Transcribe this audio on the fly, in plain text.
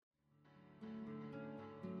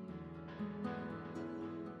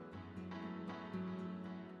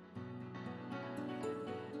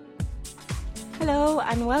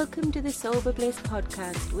and welcome to the Sober Bliss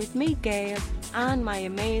podcast with me, Gail, and my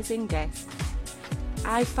amazing guests.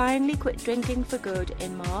 I finally quit drinking for good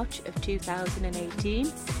in March of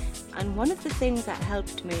 2018, and one of the things that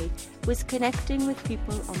helped me was connecting with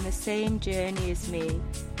people on the same journey as me,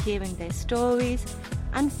 hearing their stories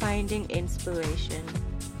and finding inspiration.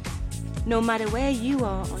 No matter where you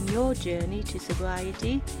are on your journey to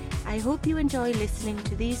sobriety, I hope you enjoy listening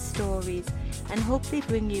to these stories and hope they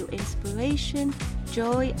bring you inspiration,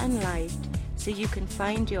 joy and light so you can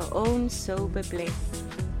find your own sober bliss.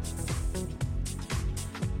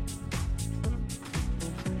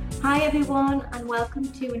 Hi everyone, and welcome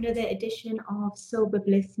to another edition of Sober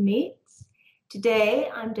Bliss Meets. Today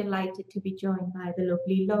I'm delighted to be joined by the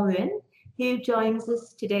lovely Lauren, who joins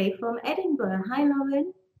us today from Edinburgh. Hi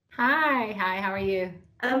Lauren. Hi, how are you?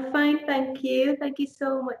 I'm fine, thank you. Thank you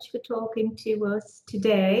so much for talking to us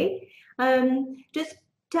today. Just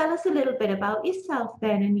tell us a little bit about yourself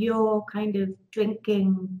then and your kind of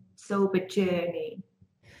drinking sober journey.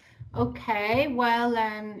 Okay, well,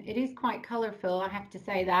 it is quite colourful, I have to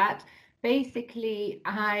say that. Basically,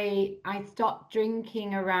 I stopped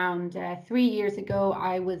drinking around 3 years ago.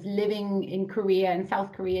 I was living in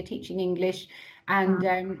South Korea, teaching English,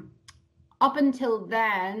 and up until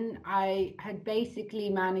then, I had basically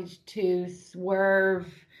managed to swerve,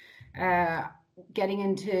 getting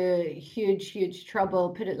into huge trouble,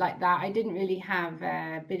 put it like that. I didn't really have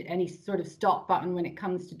any sort of stop button when it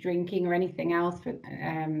comes to drinking or anything else for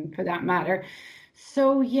that matter.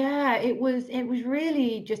 So yeah, it was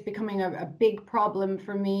really just becoming a big problem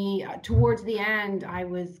for me. Towards the end, I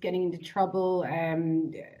was getting into trouble,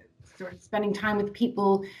 sort of spending time with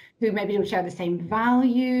people who maybe don't share the same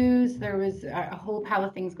values. There was a whole pile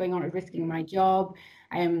of things going on at risking my job.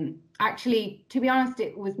 Actually, to be honest,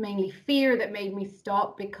 it was mainly fear that made me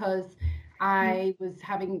stop because I was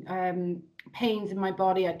having pains in my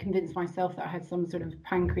body. I'd convinced myself that I had some sort of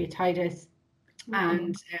pancreatitis,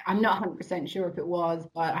 and I'm not 100% sure if it was,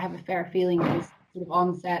 but I have a fair feeling it was sort of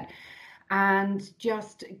onset. And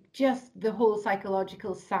just the whole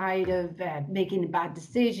psychological side of making bad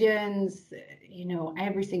decisions,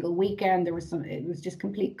 every single weekend it was just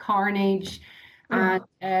complete carnage. And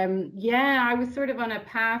I was sort of on a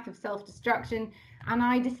path of self-destruction, and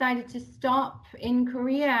I decided to stop in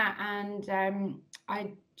Korea. And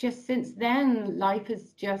I just, since then, life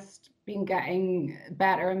has just been getting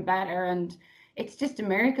better and better, and it's just a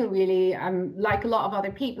miracle, really. Like a lot of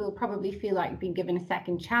other people, probably feel like being given a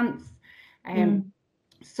second chance.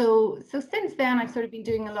 So since then, I've sort of been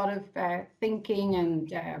doing a lot of thinking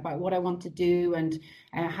and about what I want to do and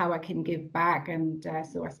how I can give back. And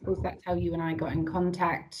so I suppose that's how you and I got in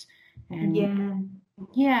contact.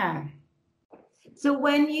 Yeah. So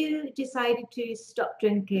when you decided to stop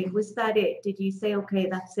drinking, was that it? Did you say, okay,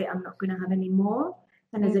 that's it, I'm not going to have any more?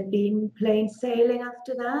 And has it been plain sailing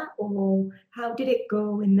after that? Or how did it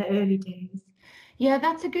go in the early days? Yeah,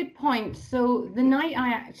 that's a good point. So the night I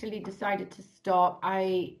actually decided to stop,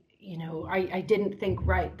 I didn't think,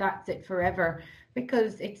 right, that's it forever,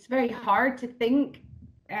 because it's very hard to think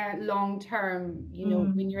long term,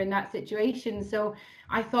 when you're in that situation. So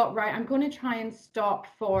I thought, right, I'm going to try and stop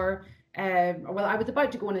for, I was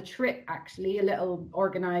about to go on a trip, actually, a little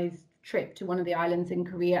organized trip to one of the islands in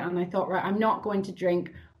Korea. And I thought, right, I'm not going to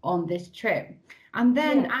drink on this trip. And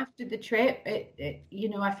then after the trip,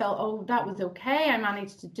 I felt, oh, that was okay. I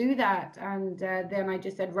managed to do that. And then I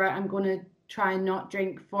just said, right, I'm going to try and not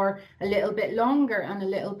drink for a little bit longer and a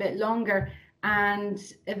little bit longer. And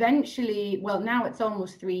eventually, well, now it's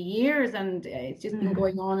almost 3 years and it's just been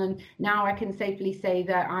going on. And now I can safely say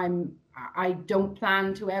that I don't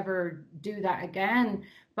plan to ever do that again.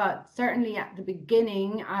 But certainly at the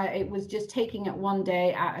beginning, it was just taking it one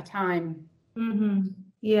day at a time. Mm-hmm.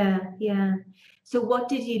 Yeah. So what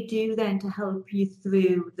did you do then to help you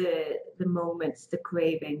through the moments, the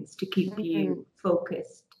cravings, to keep you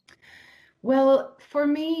focused? Well, for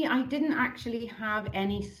me, I didn't actually have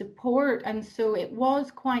any support, and so it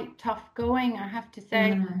was quite tough going, I have to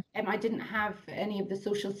say. I didn't have any of the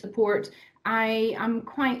social support. I am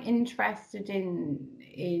quite interested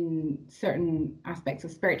in certain aspects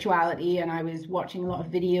of spirituality, and I was watching a lot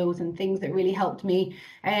of videos and things that really helped me.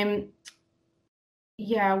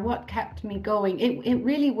 What kept me going? It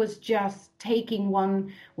really was just taking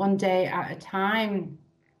one day at a time.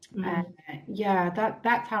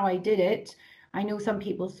 That's how I did it. I know some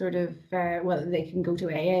people sort of, they can go to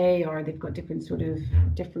AA or they've got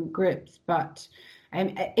different groups, but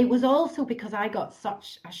it was also because I got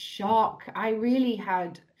such a shock. I really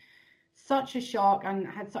had such a shock and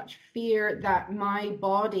had such fear that my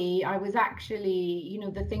body, I was actually,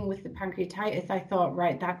 the thing with the pancreatitis, I thought,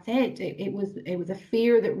 right, that's it. It was a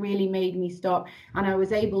fear that really made me stop. And I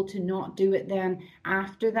was able to not do it then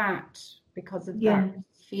after that because of that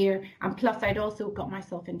fear. And plus I'd also got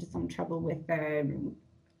myself into some trouble with it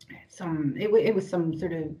was some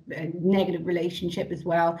sort of negative relationship as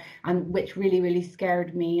well, and which really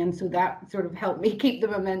scared me, and so that sort of helped me keep the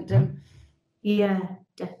momentum. Yeah,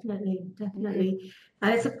 definitely.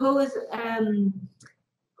 I suppose,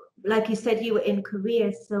 like you said, you were in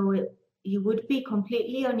Korea, so you would be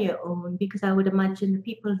completely on your own, because I would imagine the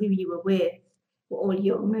people who you were with were all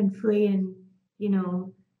young and free and,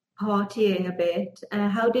 partying a bit.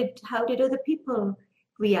 How did other people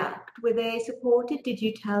react? Were they supportive? Did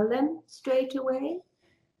you tell them straight away?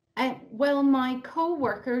 Well, my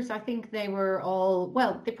co-workers, I think they were all,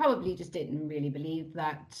 well, they probably just didn't really believe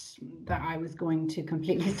that I was going to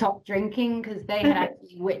completely stop drinking, because they had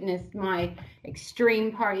actually witnessed my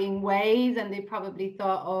extreme partying ways, and they probably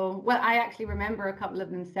thought, oh, well, I actually remember a couple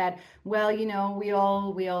of them said, well, we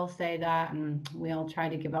all say that, and we all try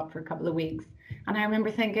to give up for a couple of weeks. And I remember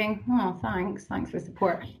thinking, oh, thanks for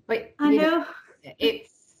support. But I know.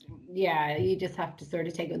 Yeah, you just have to sort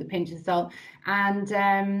of take it with a pinch of salt. And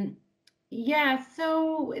so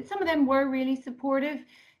some of them were really supportive.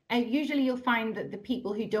 Usually you'll find that the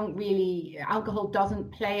people who alcohol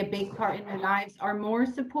doesn't play a big part in their lives are more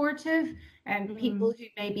supportive, and people who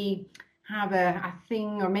maybe have a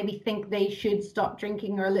thing or maybe think they should stop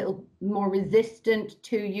drinking are a little more resistant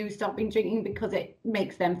to you stopping drinking, because it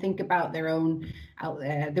makes them think about their own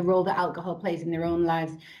the role that alcohol plays in their own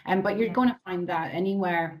lives. But you're going to find that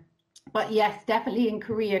anywhere. But yes, definitely in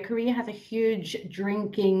Korea. Korea has a huge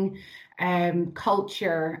drinking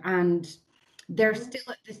culture, and they're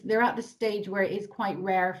still at the stage where it is quite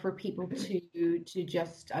rare for people to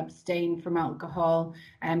just abstain from alcohol.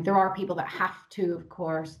 And there are people that have to, of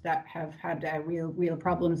course, that have had real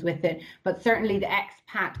problems with it. But certainly the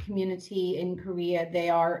expat community in Korea, they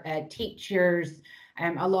are teachers.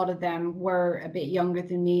 A lot of them were a bit younger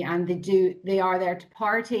than me, and they are there to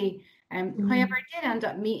party. However, I did end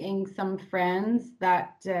up meeting some friends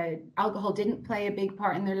that alcohol didn't play a big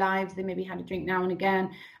part in their lives. They maybe had a drink now and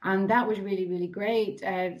again, and that was really great.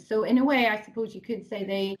 So in a way, I suppose you could say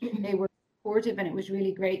they were supportive, and it was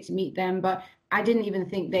really great to meet them. But I didn't even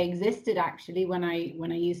think they existed actually when I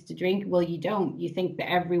used to drink. Well, you don't. You think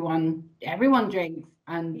that everyone drinks,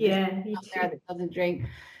 and yeah, out there that doesn't drink.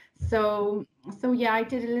 So yeah, I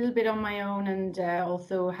did a little bit on my own, and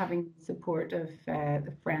also having support of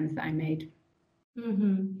the friends that I made.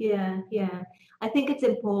 Yeah. I think it's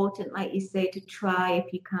important, like you say, to try,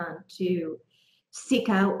 if you can, to seek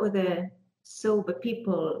out other sober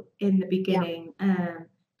people in the beginning,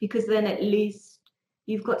 because then at least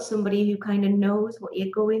you've got somebody who kind of knows what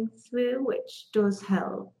you're going through, which does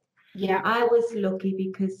help. Yeah, I was lucky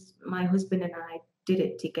because my husband and I did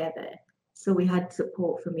it together. So we had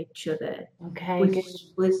support from each other, which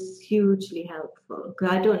was hugely helpful.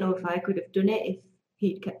 Because I don't know if I could have done it if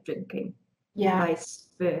he'd kept drinking, vice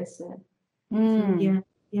versa. So,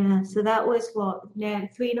 yeah. So that was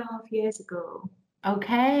 3.5 years ago.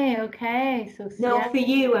 Okay. So no, for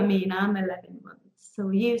you, I mean, I'm 11 months. So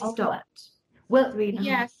you stopped. Well,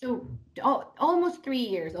 yeah. So almost 3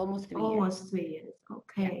 years. Almost 3 years.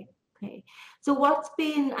 Okay. So what's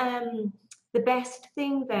been the best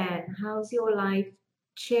thing then? How's your life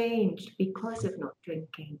changed because of not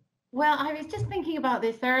drinking? Well, I was just thinking about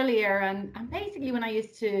this earlier, and basically when I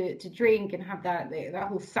used to drink and have that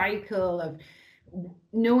whole cycle of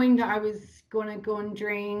knowing that I was going to go and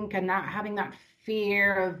drink, and not having that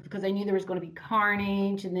fear of, because I knew there was going to be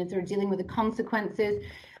carnage, and then sort of dealing with the consequences.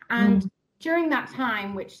 And during that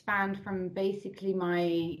time, which spanned from basically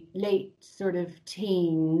my late sort of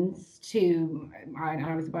teens to,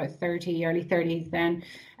 I was about 30, early 30s then,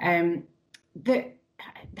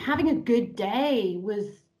 having a good day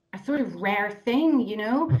was a sort of rare thing,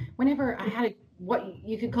 Whenever I had what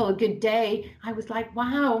you could call a good day, I was like,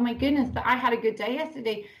 wow, oh my goodness, that I had a good day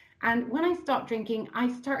yesterday. And when I stopped drinking,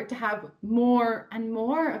 I started to have more and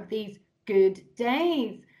more of these good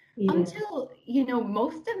days. Yeah. Until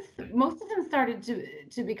most of them started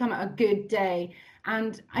to become a good day.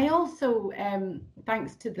 And I also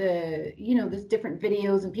thanks to the there's different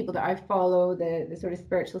videos and people that I follow, the sort of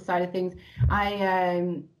spiritual side of things,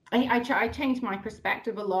 I changed my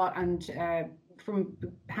perspective a lot, and from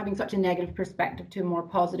having such a negative perspective to a more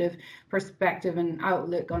positive perspective and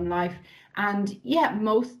outlook on life. And yeah,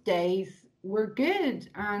 most days were good,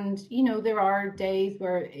 and there are days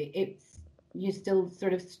where you still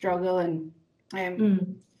sort of struggle, and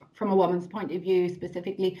from a woman's point of view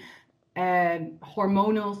specifically.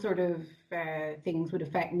 hormonal sort of things would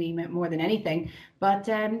affect me more than anything. But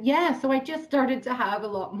so I just started to have a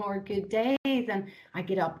lot more good days, and I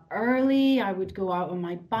get up early. I would go out on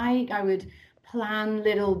my bike. I would plan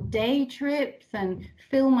little day trips and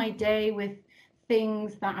fill my day with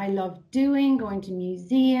things that I love doing, going to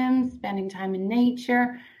museums, spending time in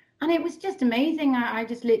nature. And it was just amazing. I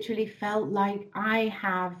just literally felt like I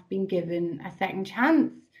have been given a second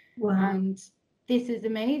chance. Wow. And this is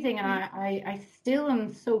amazing. And I still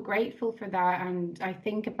am so grateful for that. And I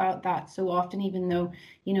think about that so often, even though,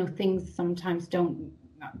 things sometimes don't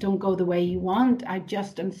go the way you want. I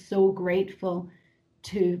just am so grateful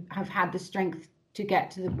to have had the strength to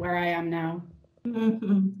get to where I am now.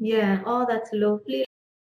 Mm-hmm. Yeah. Oh, that's lovely.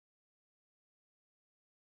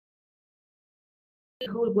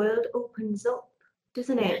 The whole world opens up,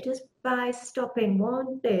 doesn't it? Just by stopping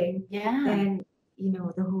one thing, then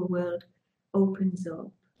the whole world opens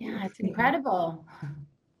up. Yeah, it's incredible.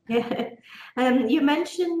 Yeah. You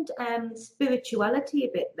mentioned spirituality a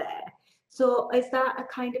bit there. So is that a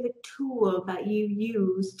kind of a tool that you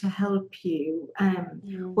use to help you?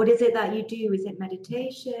 What is it that you do? Is it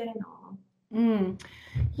meditation or?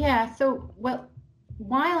 Yeah. So, well,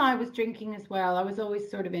 while I was drinking as well, I was always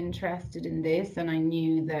sort of interested in this, and I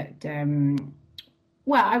knew that,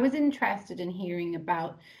 I was interested in hearing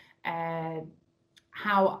about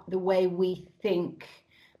how the way we think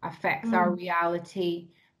affects our reality.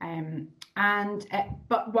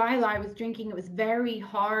 But while I was drinking, it was very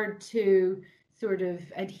hard to sort of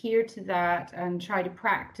adhere to that and try to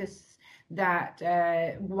practice that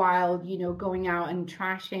while going out and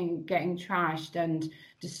getting trashed and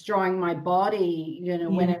destroying my body,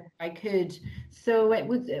 whenever I could. So it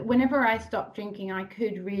was whenever I stopped drinking, I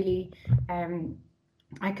could really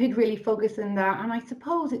focus on that. And I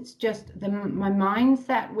suppose it's just my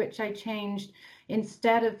mindset which I changed.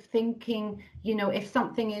 Instead of thinking, if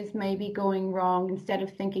something is maybe going wrong, instead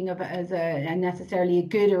of thinking of it as a necessarily a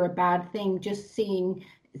good or a bad thing, just seeing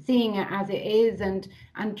it as it is, and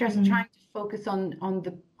just trying to focus on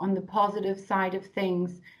the positive side of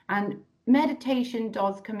things. And meditation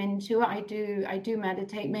does come into it. I do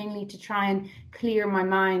meditate mainly to try and clear my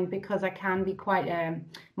mind, because I can be quite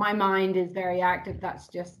my mind is very active. That's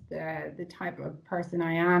just the type of person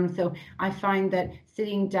I am. So I find that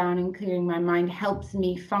sitting down and clearing my mind helps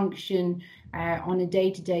me function on a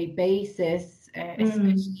day-to-day basis,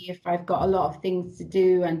 especially if I've got a lot of things to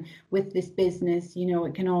do. And with this business,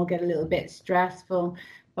 it can all get a little bit stressful.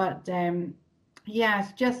 But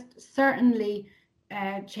it's just certainly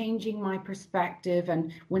changing my perspective,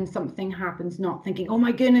 and when something happens, not thinking, oh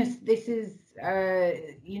my goodness, this is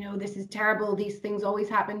this is terrible, these things always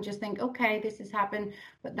happen. Just think, okay, this has happened,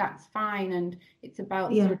 but that's fine. And it's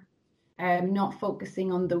about sort of not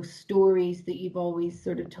focusing on those stories that you've always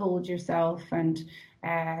sort of told yourself, and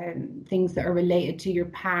things that are related to your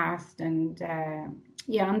past, and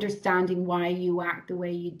understanding why you act the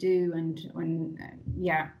way you do. And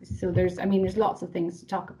so there's lots of things to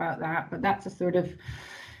talk about that, but that's a sort of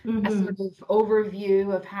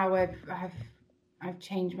overview of how I've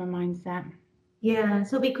changed my mindset.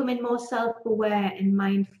 So becoming more self-aware and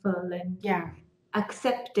mindful, and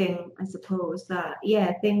accepting, I suppose, that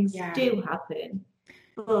things do happen,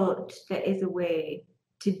 but there is a way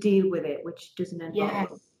to deal with it, which doesn't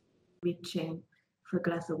involve reaching for a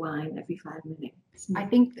glass of wine every 5 minutes. I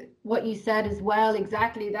think that what you said as well,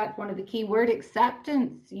 exactly, that's one of the key word,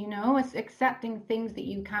 acceptance. It's accepting things that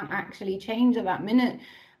you can't actually change at that minute.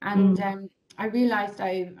 And I realized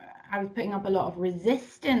I was putting up a lot of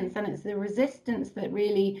resistance, and it's the resistance that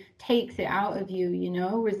really takes it out of you,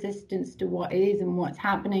 resistance to what is and what's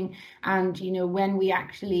happening. And when we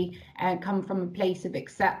actually come from a place of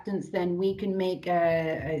acceptance, then we can make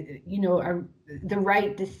the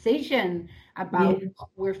right decision about what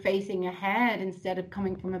we're facing ahead, instead of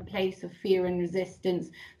coming from a place of fear and resistance.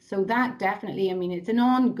 So that definitely, it's an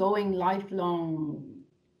ongoing, lifelong,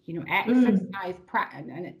 exercise,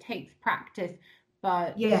 and it takes practice.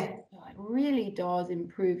 But it really does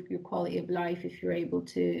improve your quality of life if you're able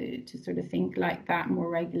to sort of think like that more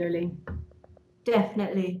regularly.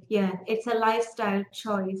 Definitely, it's a lifestyle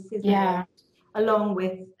choice, isn't it? Along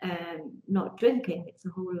with not drinking, it's a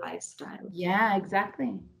whole lifestyle. Yeah,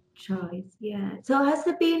 exactly. Choice. So has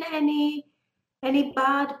there been any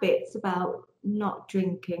bad bits about not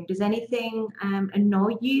drinking? Does anything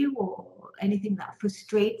annoy you, or anything that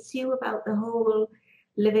frustrates you about the whole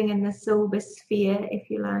living in the sober sphere, if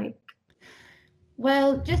you like?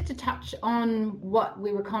 Well, just to touch on what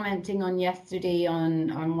we were commenting on yesterday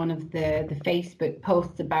on one of the Facebook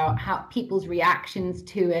posts about how people's reactions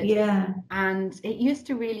to it. Yeah. And it used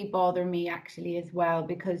to really bother me actually as well,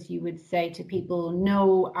 because you would say to people,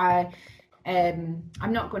 no, I'm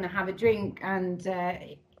not going to have a drink. And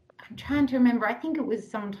I'm trying to remember, I think it was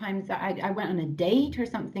sometimes that I went on a date or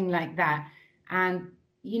something like that. And,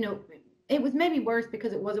 you know, it was maybe worse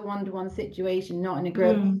because it was a one-to-one situation, not in a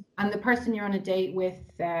group. And the person you're on a date with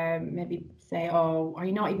maybe say, oh, are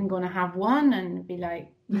you not even going to have one? And be like,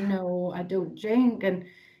 no, I don't drink. And,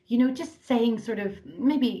 you know, just saying sort of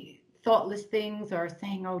maybe thoughtless things, or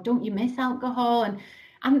saying, oh, don't you miss alcohol?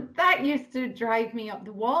 And that used to drive me up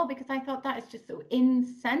the wall, because I thought that is just so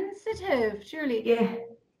insensitive, surely. Yeah.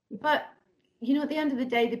 But, you know, at the end of the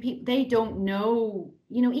day, the people, they don't know,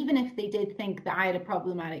 you know, even if they did think that I had a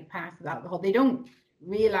problematic past with alcohol, they don't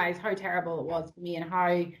realize how terrible it was for me and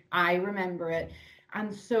how I remember it.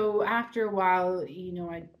 And so after a while, you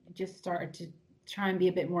know, I just started to try and be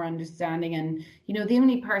a bit more understanding. And, you know, the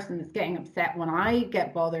only person that's getting upset when I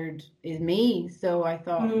get bothered is me. So I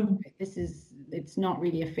thought, it's not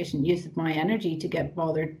really efficient use of my energy to get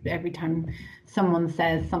bothered every time someone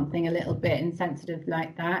says something a little bit insensitive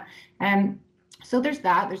like that. So there's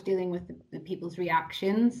that. There's dealing with the people's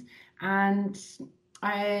reactions, and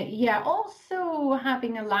also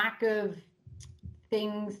having a lack of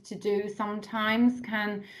things to do sometimes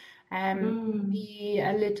can be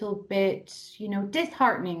a little bit, you know,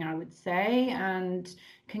 disheartening, I would say, and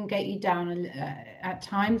can get you down at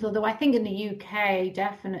times. Although I think in the UK,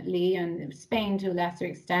 definitely, and Spain to a lesser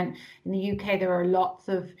extent, in the UK there are lots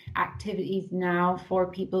of activities now for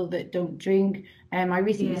people that don't drink. I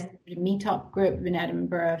recently started a meetup group in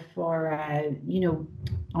Edinburgh for, you know,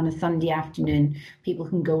 on a Sunday afternoon, people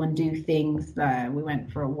can go and do things. We went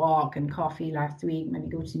for a walk and coffee last week, maybe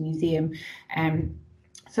go to the museum.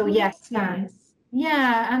 So yes, nice.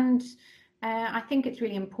 Yeah, and I think it's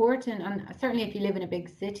really important, and certainly if you live in a big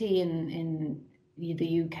city in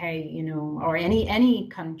the UK, you know, or any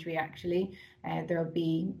country actually, there'll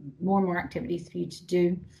be more and more activities for you to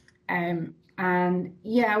do. And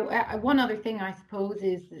one other thing I suppose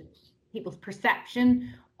is that people's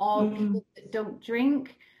perception of people that don't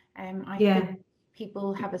drink. I think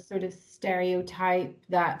people have a sort of stereotype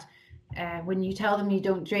that when you tell them you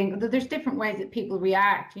don't drink, there's different ways that people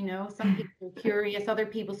react, you know. Some people are curious, other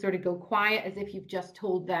people sort of go quiet as if you've just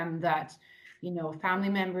told them that, you know, a family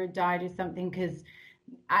member died or something, because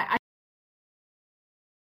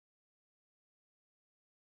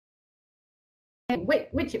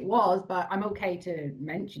which it was, but I'm okay to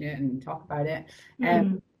mention it and talk about it.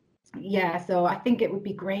 So I think it would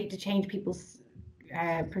be great to change people's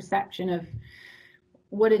perception of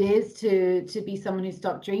what it is to be someone who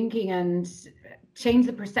stopped drinking, and change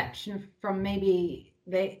the perception from maybe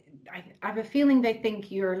I have a feeling they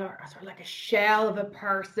think you're sort of like a shell of a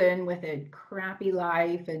person with a crappy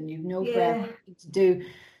life and you've no better to do,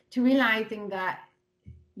 to realizing that,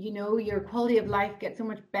 you know, your quality of life gets so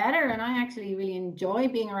much better. And I actually really enjoy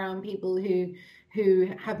being around people who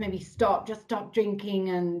have maybe just stopped drinking,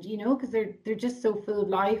 and, you know, because they're just so full of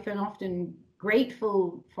life and often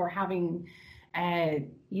grateful for having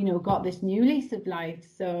you know, got this new lease of life.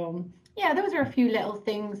 So yeah, those are a few little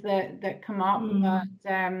things that come up, but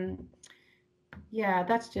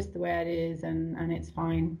that's just the way it is, and it's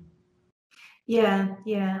fine. Yeah,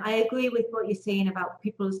 I agree with what you're saying about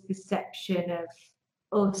people's perception of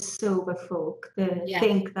us sober folk. They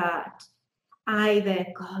think that either,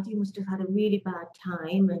 God, you must have had a really bad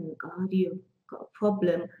time, and God, you've got a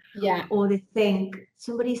problem. Yeah. Or they think,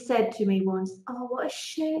 somebody said to me once, oh, what a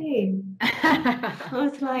shame. I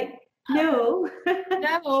was like, no.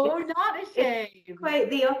 No, not a shame. Quite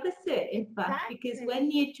the opposite, in fact, because when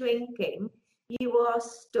you're drinking, you are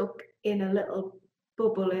stuck in a little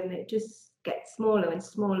bubble, and it just gets smaller and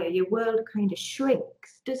smaller. Your world kind of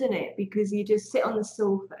shrinks, doesn't it? Because you just sit on the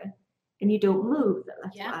sofa and you don't move.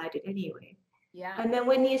 That's what I did anyway. Yeah. And then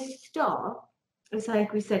when you stop, it's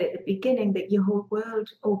like we said at the beginning, that your whole world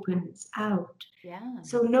opens out. Yeah.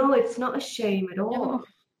 So no, it's not a shame at all. No.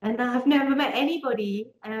 And I've never met anybody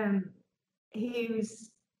whose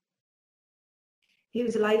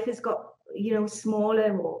life has got, you know,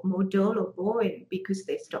 smaller or more dull or boring because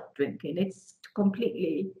they stopped drinking. It's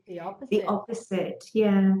completely the opposite.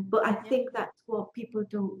 Yeah. But I think that's what people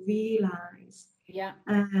don't realize. Yeah.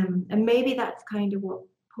 And maybe that's kind of what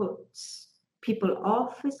puts people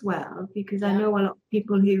off as well, because I know a lot of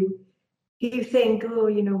people who think, oh,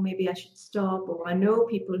 you know, maybe I should stop, or I know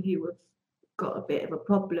people who have got a bit of a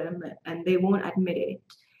problem and they won't admit it,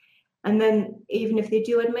 And then even if they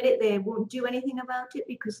do admit it, they won't do anything about it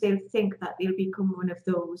because they'll think that they'll become one of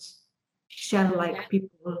those shell-like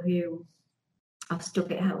people who are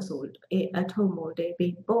stuck at home all day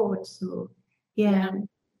being bored. So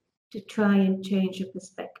to try and change your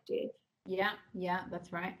perspective. Yeah,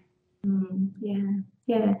 that's right.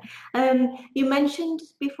 Yeah. You mentioned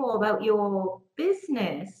before about your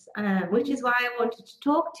business, which is why I wanted to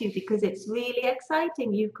talk to you, because it's really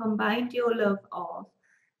exciting. You've combined your love of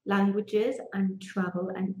languages and travel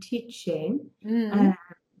and teaching,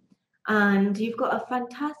 and you've got a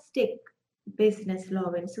fantastic business,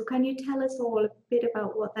 Lauren. So can you tell us all a bit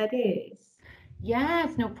about what that is?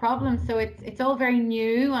 Yes, no problem. So it's all very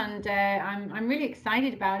new, and I'm really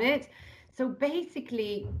excited about it. So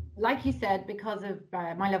basically, like you said, because of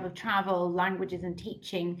my love of travel, languages, and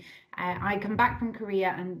teaching, I come back from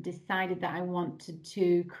Korea and decided that I wanted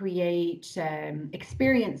to create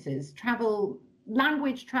experiences,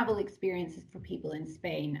 language travel experiences for people in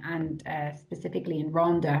Spain, and specifically in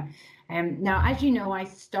Ronda. Now, as you know, I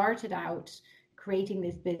started out creating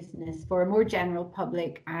this business for a more general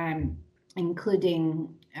public,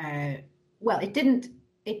 including, it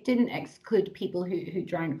didn't exclude people who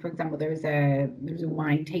drank. For example, there was a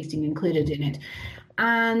wine tasting included in it,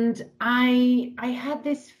 and I had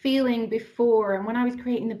this feeling before, and when I was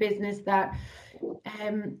creating the business, that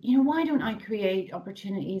why don't I create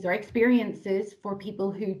opportunities or experiences for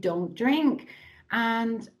people who don't drink?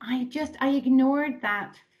 And I ignored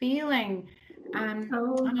that feeling. And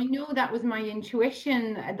I know that was my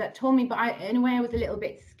intuition that told me, but in a way I was a little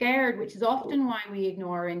bit scared, which is often why we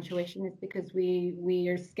ignore our intuition, is because we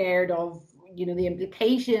are scared of, the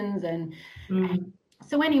implications. And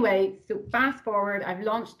so anyway, so fast forward, I've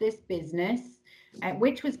launched this business,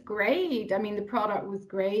 which was great. I mean, the product was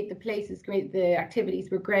great, the place is great, the activities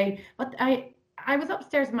were great, but I was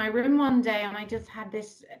upstairs in my room one day and I just had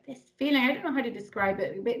this feeling, I don't know how to describe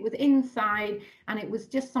it, it was inside, and it was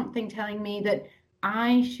just something telling me that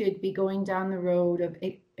I should be going down the road of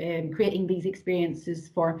creating these experiences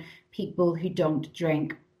for people who don't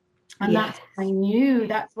drink. And that's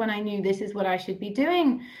when I knew this is what I should be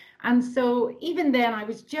doing. And so even then, I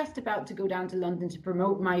was just about to go down to London to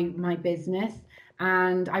promote my business,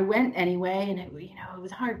 and I went anyway, and it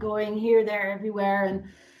was hard going here, there, everywhere, and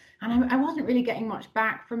I wasn't really getting much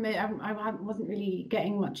back from it. I wasn't really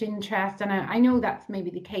getting much interest. And I know that's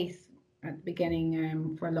maybe the case at the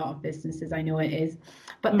beginning for a lot of businesses. I know it is.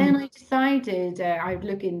 But then I decided I'd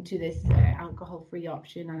look into this alcohol-free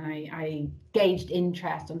option, and I gauged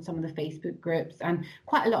interest on some of the Facebook groups, and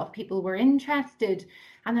quite a lot of people were interested.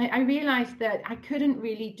 And I realized that I couldn't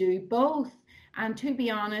really do both. And to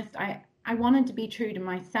be honest, I wanted to be true to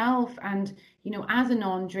myself, and as a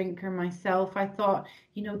non-drinker myself, I thought,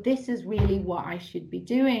 this is really what I should be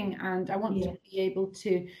doing, and I want to be able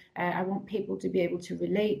to I want people to be able to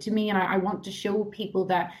relate to me, and I want to show people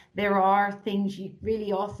that there are things,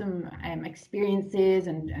 really awesome experiences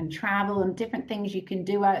and travel and different things you can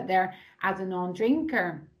do out there as a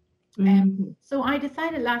non-drinker. So I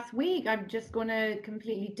decided last week I'm just going to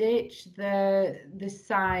completely ditch the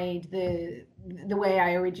way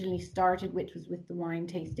I originally started, which was with the wine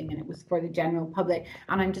tasting, and it was for the general public,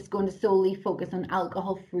 and I'm just going to solely focus on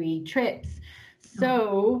alcohol-free trips.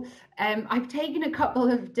 So I've taken a couple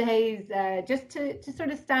of days just to sort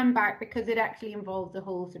of stand back, because it actually involves a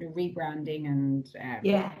whole sort of rebranding and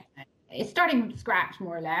it's starting from scratch,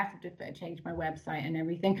 more or less. I've just changed my website and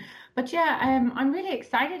everything. But I'm really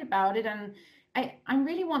excited about it, and I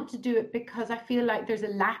really want to do it because I feel like there's a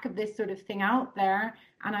lack of this sort of thing out there,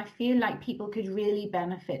 and I feel like people could really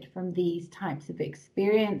benefit from these types of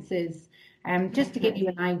experiences. Just to give you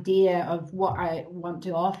an idea of what I want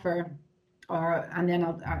to offer, and then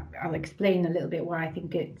I'll explain a little bit why I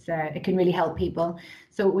think it can really help people.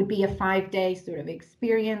 So it would be a 5-day sort of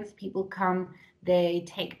experience. People come, they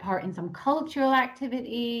take part in some cultural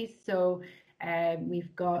activities. So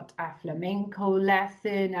we've got a flamenco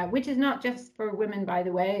lesson, which is not just for women, by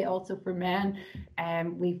the way, also for men.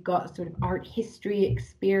 We've got sort of art history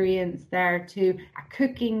experience there too, a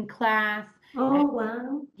cooking class. Oh,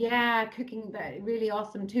 wow. Yeah, cooking, really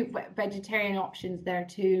awesome too. Vegetarian options there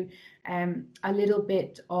too. A little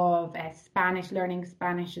bit of Spanish, learning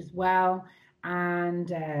Spanish as well, and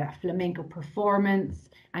a flamenco performance.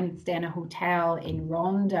 And you'd stay in a hotel in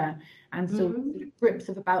Ronda. And so groups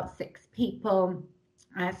of about 6 people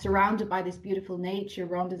surrounded by this beautiful nature.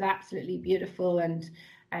 Ronda's absolutely beautiful. And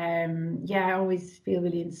I always feel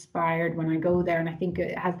really inspired when I go there. And I think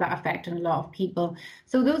it has that effect on a lot of people.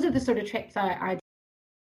 So those are the sort of trips I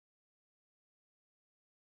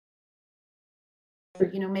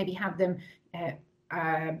maybe have them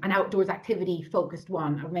an outdoors activity focused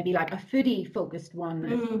one, or maybe like a foodie focused one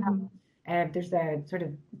as well. There's a sort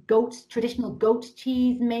of traditional goat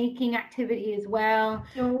cheese making activity as well.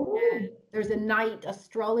 There's a night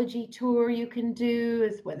astrology tour you can do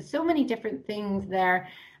as well. So many different things there,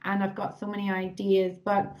 and I've got so many ideas.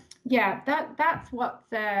 But yeah, that's what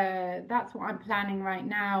I'm planning right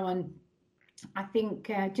now. And I think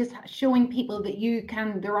just showing people that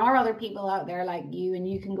there are other people out there like you, and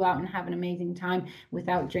you can go out and have an amazing time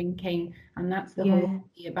without drinking. And that's the whole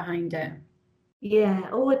idea behind it. Yeah.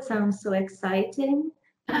 Oh, it sounds so exciting.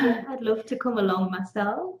 I'd love to come along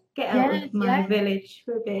myself, get out of my village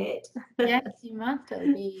for a bit. Yes, you must.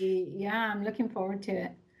 I'm looking forward to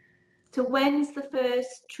it. So when's the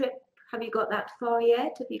first trip? Have you got that far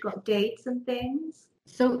yet? Have you got dates and things?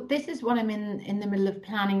 So this is what I'm in the middle of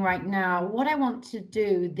planning right now. What I want to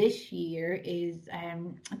do this year is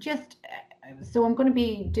so I'm going to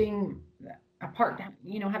be doing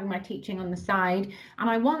having my teaching on the side, and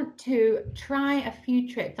I want to try a few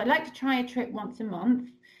trips. I'd like to try a trip once a month.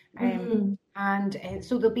 And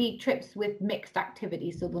so there'll be trips with mixed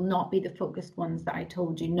activities, so they'll not be the focused ones that I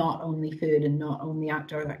told you, not only food and not only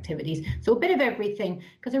outdoor activities, so a bit of everything,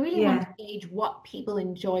 because I really want to gauge what people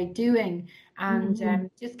enjoy doing, and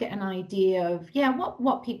just get an idea of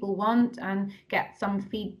what people want and get some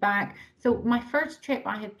feedback. So my first trip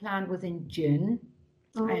I had planned was in June.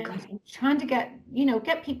 Trying to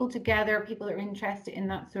get people together, people that are interested in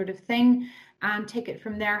that sort of thing, and take it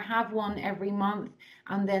from there. Have one every month,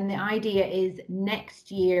 and then the idea is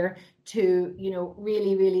next year to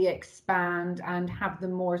really, really expand and have the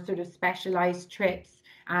more sort of specialized trips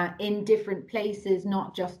in different places,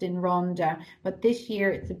 not just in Rhondda. But this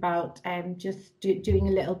year it's about just doing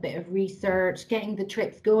a little bit of research, getting the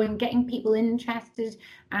trips going, getting people interested,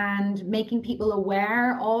 and making people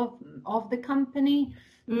aware of the company.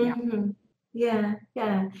 Yeah.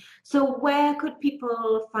 So where could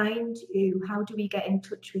people find you? How do we get in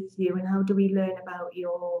touch with you, and how do we learn about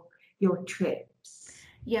your trips?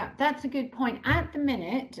 Yeah, that's a good point. At the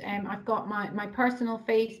minute, I've got my personal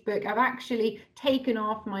Facebook. I've actually taken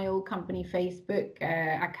off my old company Facebook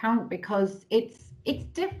account because it's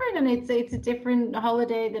different, and it's a different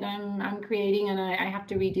holiday that I'm creating, and I have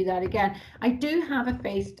to redo that again. I do have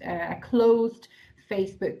a closed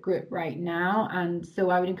Facebook group right now, and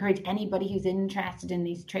so I would encourage anybody who's interested in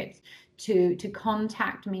these trips to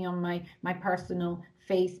contact me on my personal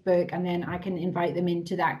Facebook, and then I can invite them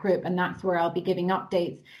into that group, and that's where I'll be giving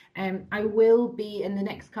updates. I will be in the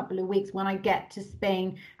next couple of weeks, when I get to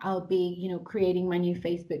Spain, I'll be creating my new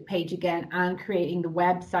Facebook page again and creating the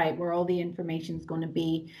website where all the information is going to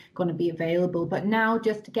be available. But now,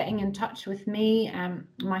 just getting in touch with me,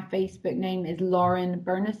 my Facebook name is Lauren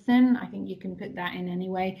Burnison. I think you can put that in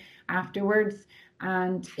anyway afterwards.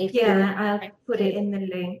 And if I'll put it in the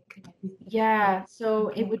link. So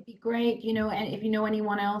it would be great, and if you know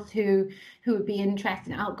anyone else who would be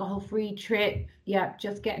interested in alcohol-free trip,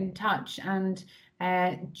 just get in touch. And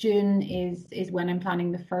June is when I'm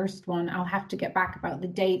planning the first one. I'll have to get back about the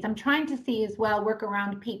dates. I'm trying to see as well, work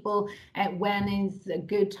around people when is a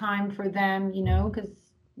good time for them, because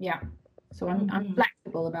so I'm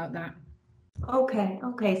flexible about that.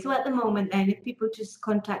 Okay. So at the moment then, if people just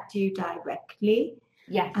contact you directly,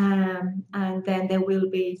 and then there will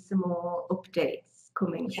be some more updates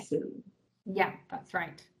coming soon. Yeah, that's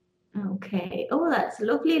right. Okay. Oh, that's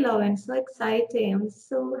lovely, Lauren. So exciting. I'm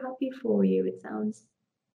so happy for you. It sounds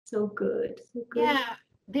so good. Yeah.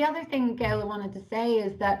 The other thing, Gail, I wanted to say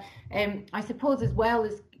is that I suppose, as well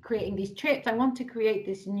as creating these trips, I want to create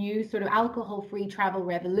this new sort of alcohol-free travel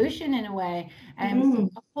revolution in a way, so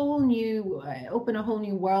open a whole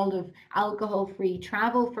new world of alcohol-free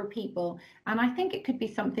travel for people. And I think it could be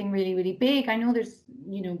something really, really big. I know there's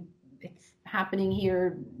it's happening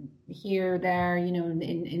here, there,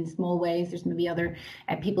 in small ways. There's maybe other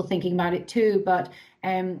people thinking about it too, but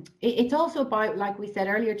it's also about, like we said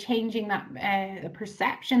earlier, changing that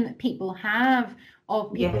perception that people have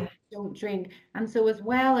of people who don't drink. And so, as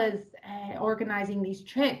well as organizing these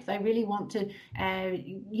trips, I really want to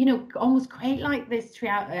almost create like this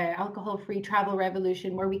alcohol-free travel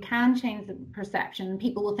revolution, where we can change the perception.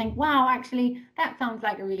 People will think, wow, actually that sounds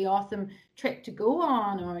like a really awesome trip to go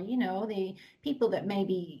on. Or the people that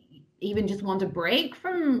maybe even just want a break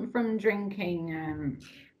from drinking.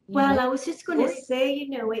 I was just going to say,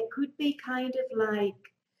 it could be kind of like,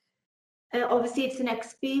 obviously it's an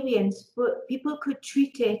experience, but people could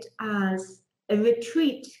treat it as a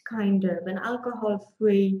retreat, kind of an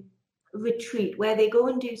alcohol-free retreat, where they go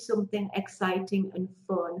and do something exciting and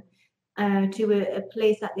fun to a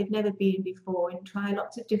place that they've never been before, and try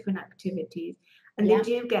lots of different activities. And they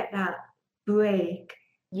do get that break,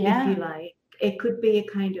 if you like. It could be a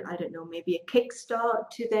kind of, I don't know, maybe a kickstart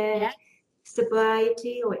to their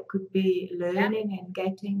sobriety, or it could be learning and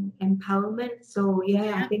getting empowerment. So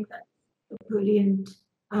I think that's a brilliant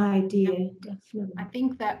idea, definitely.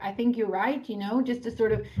 I think you're right, just a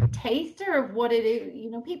sort of taster of what it is.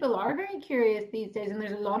 People are very curious these days, and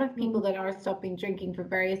there's a lot of people that are stopping drinking for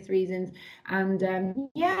various reasons, and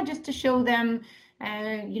just to show them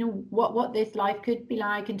what this life could be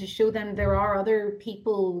like, and to show them there are other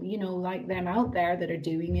people like them out there that are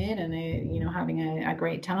doing it and having a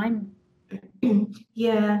great time.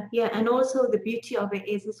 And also the beauty of it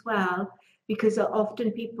is as well, because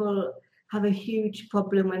often people have a huge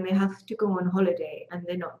problem when they have to go on holiday and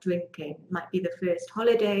they're not drinking. It might be the first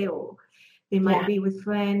holiday, or they might be with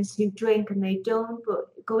friends who drink and they don't.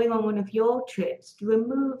 But going on one of your trips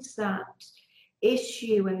removes that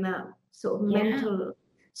issue and that sort of mental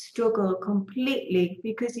struggle completely,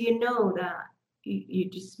 because you know that you're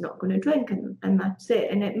just not going to drink, and that's it.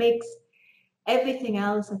 And it makes everything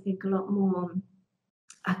else, I think, a lot more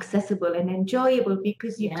accessible and enjoyable,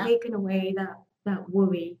 because you've taken away that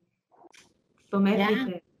worry from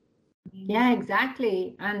everything. Yeah,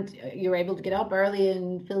 exactly. And you're able to get up early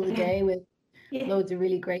and fill the day with loads of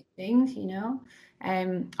really great things,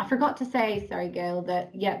 I forgot to say, sorry, Gail,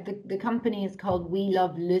 that the company is called We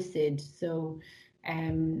Love Lucid. So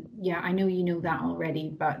I know you know that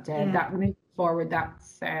already, but that moving forward,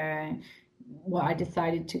 that's what I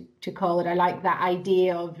decided to call it. I like that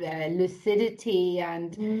idea of lucidity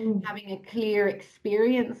and having a clear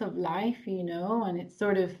experience of life, and it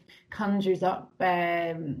sort of conjures up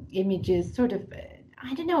images, sort of,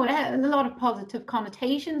 I don't know, it has a lot of positive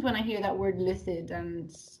connotations when I hear that word lucid,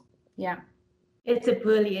 and It's a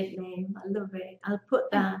brilliant name. I love it. I'll put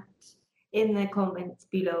that in the comments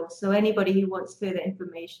below. So anybody who wants further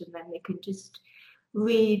information, then they can just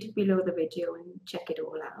read below the video and check it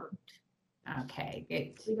all out. Okay,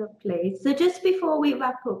 good. Lovely. So just before we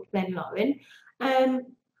wrap up then, Lauren,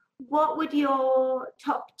 what would your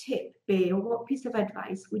top tip be, or what piece of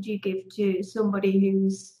advice would you give to somebody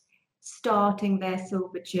who's starting their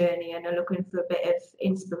sober journey and are looking for a bit of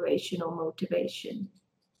inspiration or motivation?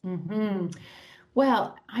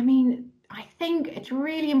 Well, I mean, I think it's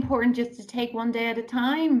really important just to take one day at a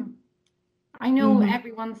time. I know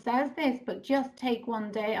everyone says this, but just take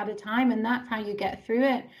one day at a time, and that's how you get through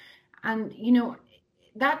it. And,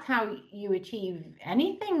 that's how you achieve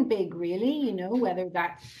anything big, really, whether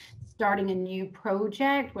that's starting a new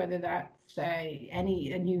project, whether that's a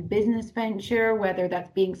new business venture, whether that's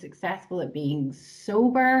being successful at being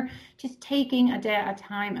sober, just taking a day at a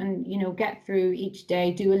time and, get through each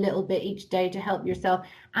day, do a little bit each day to help yourself.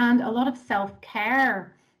 And a lot of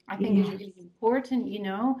self-care, I think, is really important, you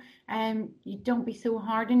don't be so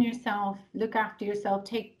hard on yourself, look after yourself,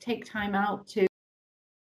 take time out to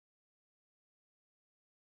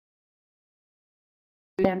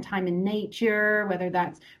spend time in nature, whether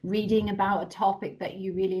that's reading about a topic that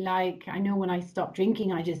you really like. I know when I stopped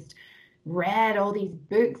drinking, I just read all these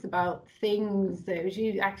books about things. It was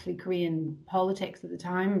actually Korean politics at the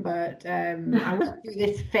time, but I went through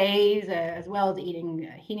this phase as well as eating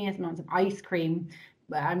heinous amounts of ice cream.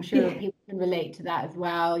 But I'm sure people can relate to that as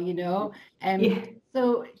well,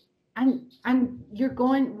 So, and you're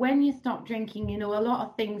going, when you stop drinking, a lot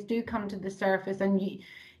of things do come to the surface, and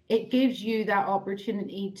it gives you that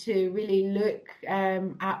opportunity to really look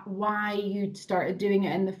at why you started doing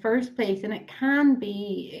it in the first place. And it can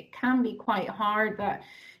be quite hard that,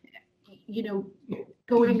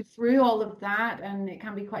 going through all of that, and it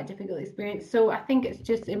can be quite a difficult experience. So I think it's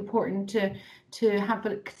just important to have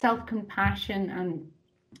self-compassion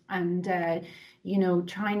and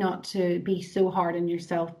try not to be so hard on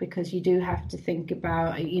yourself, because you do have to think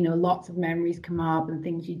about, lots of memories come up and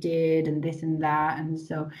things you did and this and that. And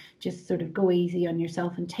so just sort of go easy on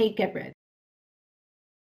yourself and take everything.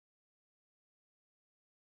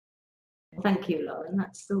 Thank you, Lauren.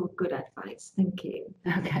 That's so good advice. Thank you.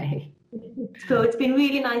 Okay. So it's been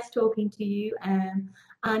really nice talking to you. And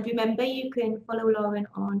remember, you can follow Lauren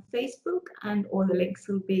on Facebook, and all the links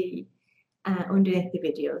will be underneath the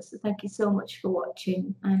video. So thank you so much for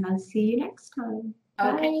watching, and I'll see you next time.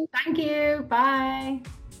 Okay, bye. Thank you. Bye.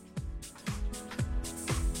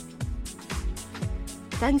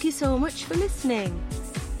 Thank you so much for listening.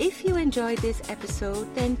 If you enjoyed this episode,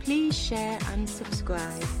 then please share and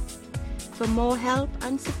subscribe. For more help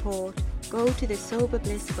and support, go to the Sober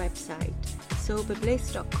Bliss website,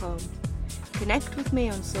 soberbliss.com. Connect with me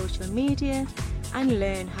on social media and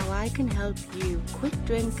learn how I can help you quit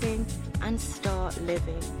drinking and start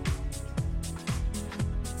living.